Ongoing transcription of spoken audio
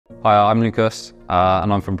Hi, I'm Lucas,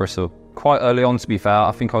 and I'm from Bristol. Quite early on, to be fair,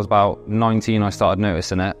 I think I was about 19, I started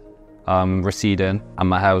noticing it, receding, and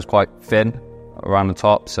my hair was quite thin around the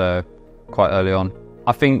top, so quite early on.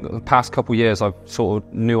 I think the past couple of years, I've sort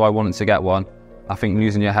of knew I wanted to get one. I think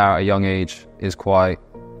losing your hair at a young age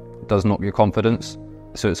does knock your confidence.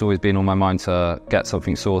 So it's always been on my mind to get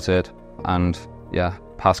something sorted, and yeah,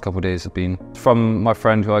 past couple of days have been. From my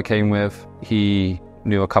friend who I came with, he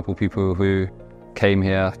knew a couple of people who came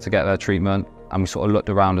here to get their treatment, and we sort of looked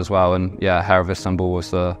around as well, and yeah, Hair of Istanbul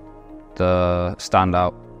was the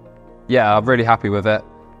standout. Yeah, I'm really happy with it.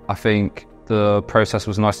 I think the process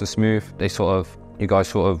was nice and smooth. You guys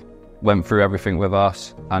sort of went through everything with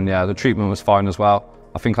us, and yeah, the treatment was fine as well.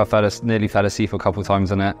 I think I nearly fell asleep a couple of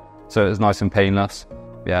times in it, so it was nice and painless.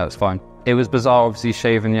 Yeah, it was fine. It was bizarre, obviously,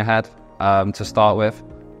 shaving your head to start with,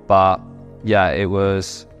 but yeah, it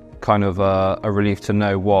was kind of a relief to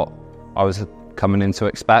know what I was coming in to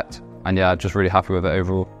expect, and yeah, just really happy with it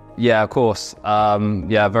overall. Yeah, of course.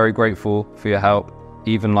 Yeah, very grateful for your help.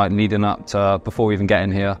 Even like leading up to before we even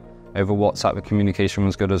getting here, over WhatsApp, the communication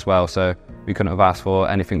was good as well, so we couldn't have asked for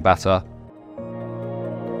anything better.